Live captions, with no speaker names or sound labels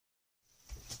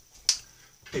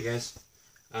Hey guys,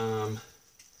 so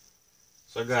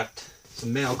I got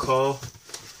some mail call,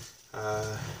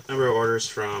 number of orders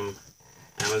from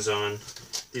Amazon.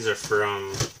 These are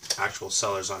from actual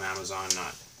sellers on Amazon,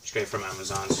 not straight from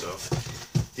Amazon, so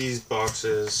these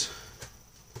boxes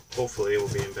hopefully will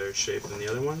be in better shape than the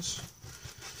other ones.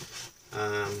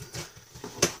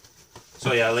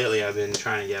 So yeah, lately I've been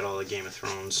trying to get all the Game of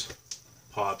Thrones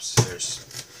pops. There's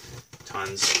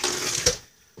tons,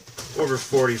 over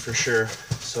 40 for sure.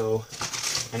 So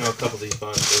I know a couple of these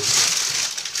boxes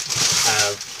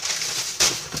have,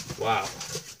 wow,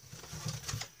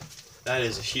 that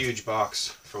is a huge box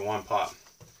for one pop.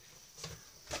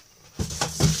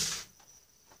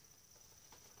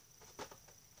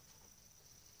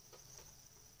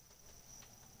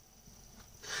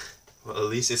 Well, at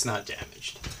least it's not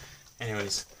damaged.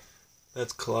 Anyways,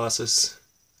 that's Colossus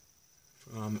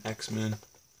from X-Men,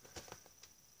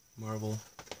 Marvel.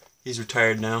 He's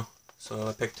retired now, so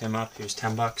I picked him up. He was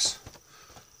 $10. I'll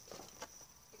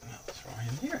throw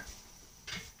him here.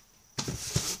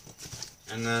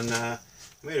 And then I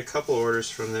made a couple orders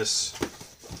from this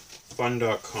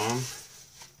fun.com.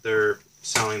 They're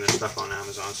selling their stuff on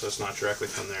Amazon, so it's not directly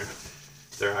from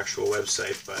their actual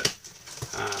website, but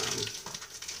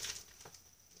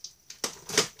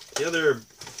the other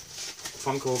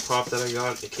Funko Pop that I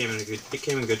got, it came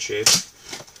in good shape.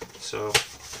 So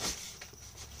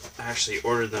I actually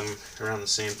ordered them around the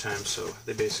same time, so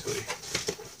they basically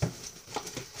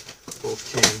both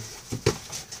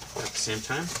came at the same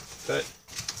time. But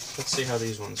let's see how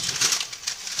these ones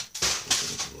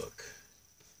look.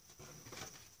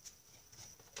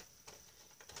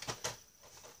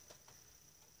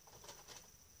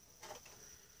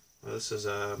 Well, this is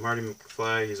Marty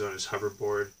McFly. He's on his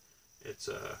hoverboard. It's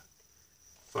a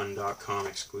fun.com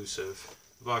exclusive.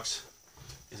 The box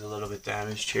is a little bit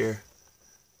damaged here.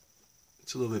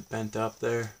 It's a little bit bent up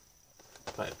there,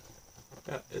 but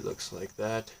yeah, it looks like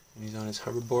that. And he's on his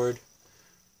hoverboard.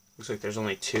 Looks like there's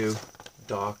only two,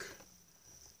 Doc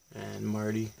and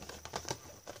Marty.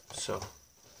 So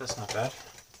that's not bad.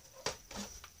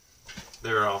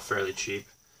 They were all fairly cheap,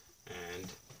 and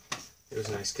it was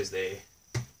nice because they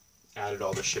added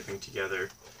all the shipping together,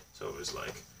 so it was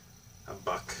like a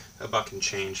buck and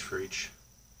change for each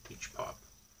pop.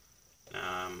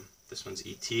 This one's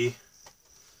E.T.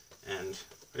 and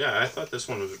yeah, I thought this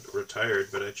one was retired,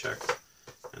 but I checked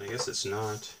and I guess it's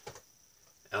not.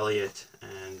 Elliot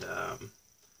and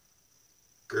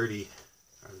Gertie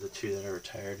are the two that are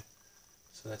retired,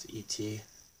 so that's E.T.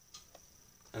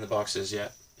 and the box is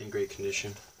in great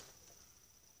condition.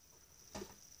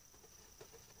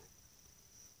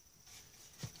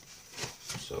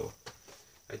 So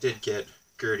I did get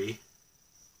Gertie,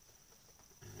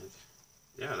 and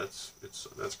yeah,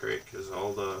 that's great because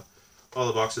all the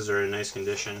boxes are in nice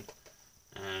condition,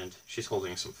 and she's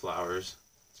holding some flowers.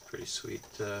 It's pretty sweet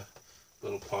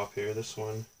little pop here. This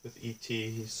one with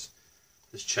E.T.,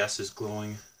 his chest is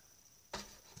glowing.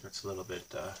 That's a little bit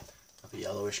of a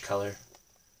yellowish color.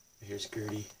 Here's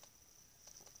Gertie.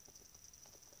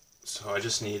 So I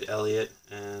just need Elliot,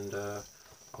 and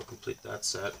I'll complete that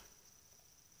set,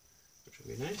 which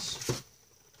will be nice.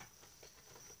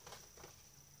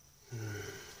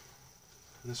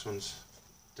 This one's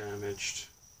damaged.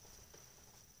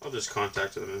 I'll just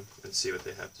contact them and see what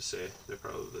they have to say. They're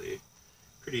probably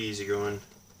pretty easygoing,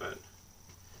 but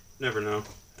never know.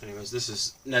 Anyways, this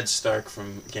is Ned Stark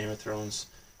from Game of Thrones.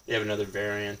 They have another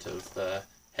variant of the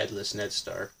headless Ned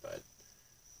Stark, but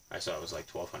I saw it was like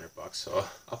 $1,200, so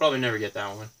I'll probably never get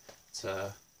that one. It's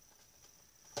a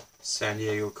San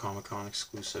Diego Comic-Con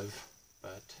exclusive,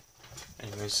 but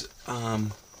anyways,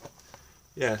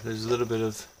 yeah, there's a little bit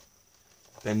of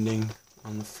bending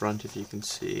on the front, if you can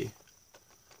see.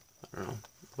 I don't know,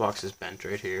 the box is bent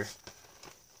right here,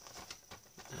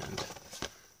 and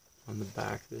on the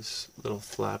back this little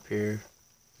flap here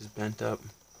is bent up,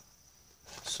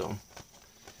 so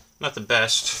not the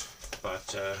best,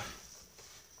 but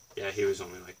yeah, he was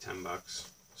only like $10,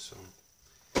 so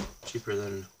cheaper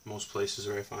than most places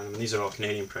where I find them. And these are all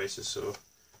Canadian prices, so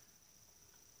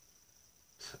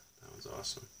that one's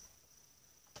awesome.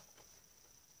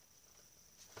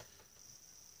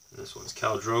 And this one's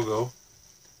Khal Drogo.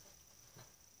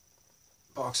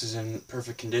 Box is in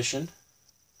perfect condition,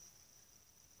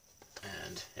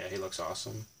 and yeah, he looks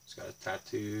awesome. He's got his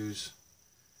tattoos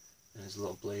and his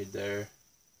little blade there,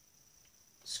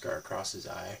 scar across his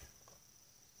eye.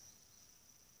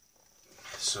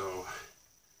 So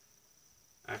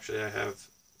actually I have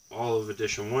all of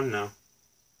edition 1 now,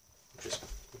 which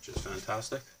is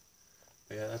fantastic.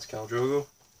 But yeah, that's Khal Drogo,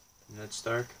 Ned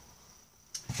Stark.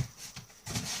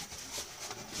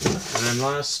 And then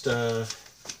last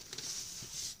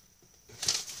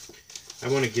I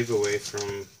won a giveaway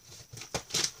from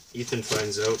Ethan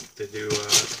Finds Out. They do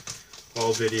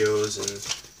haul videos and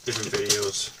different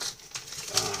videos.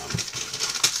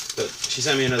 But she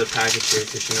sent me another package here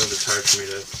because she knows it's hard for me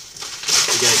to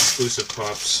get exclusive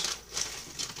pops.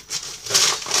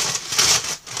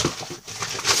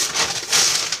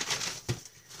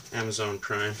 But Amazon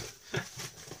Prime.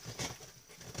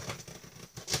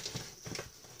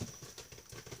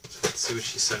 Let's see what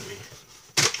she sent me.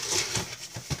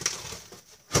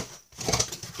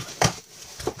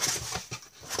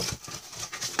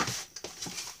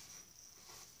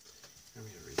 I'm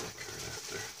going to read that card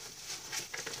after.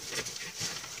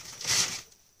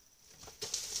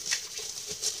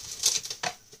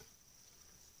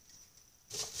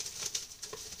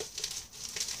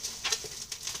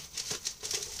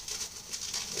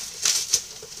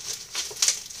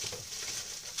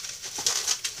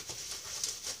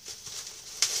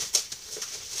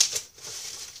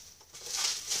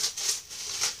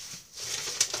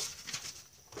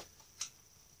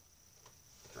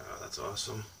 That's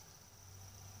awesome.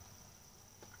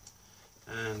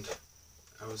 And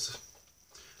I was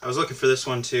looking for this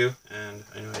one too, and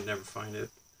I knew I'd never find it.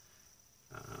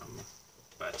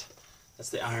 But that's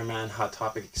the Iron Man Hot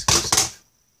Topic exclusive,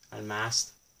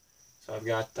 unmasked. So I've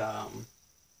got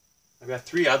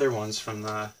 3 other ones from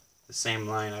the same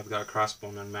line. I've got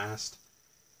Crossbone unmasked,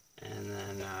 and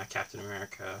then Captain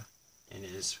America in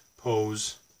his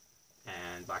pose,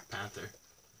 and Black Panther.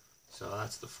 So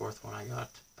that's the 4th one I got.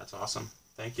 That's awesome.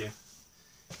 Thank you.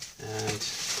 And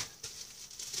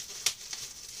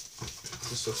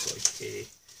this looks like a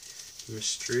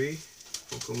mystery,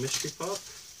 Funko mystery pop.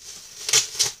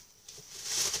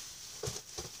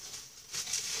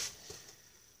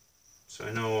 So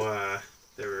I know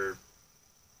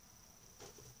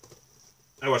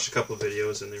I watched a couple of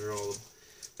videos and they were all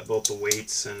about the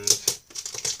weights and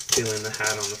feeling the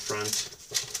hat on the front.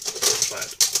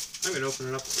 But I'm going to open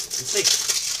it up and see,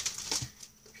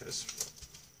 because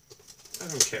I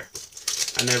don't care.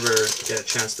 I never get a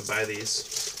chance to buy these,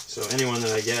 so anyone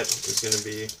that I get is going to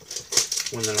be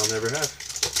one that I'll never have.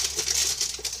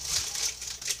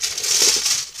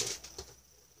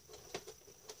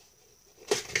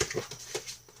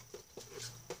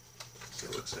 So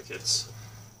it looks like it's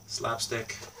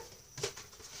slapstick.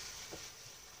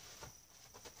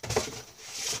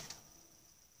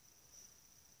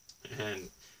 And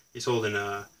he's holding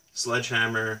a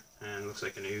sledgehammer and looks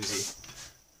like an Uzi.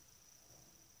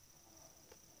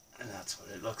 And that's what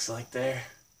it looks like there.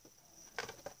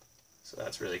 So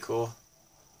that's really cool.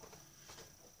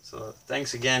 So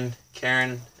thanks again,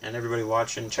 Karen, and everybody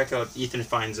watching. Check out Ethan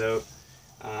Finds Out.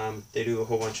 They do a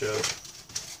whole bunch of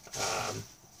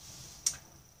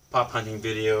pop hunting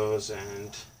videos,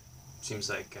 and seems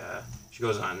like she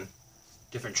goes on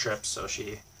different trips, so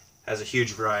she has a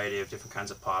huge variety of different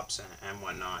kinds of pops and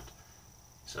whatnot.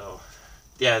 So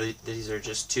yeah, these are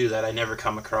just 2 that I never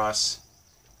come across,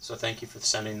 so thank you for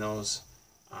sending those.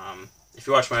 If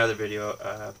you watch my other video,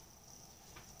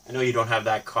 I know you don't have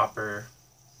that copper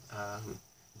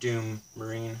Doom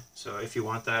Marine, so if you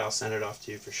want that, I'll send it off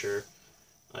to you for sure.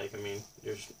 Like, I mean,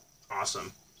 you're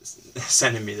awesome just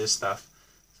sending me this stuff,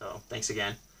 so thanks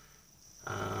again.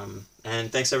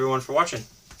 And thanks everyone for watching.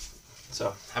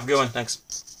 So have a good one.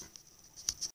 Thanks.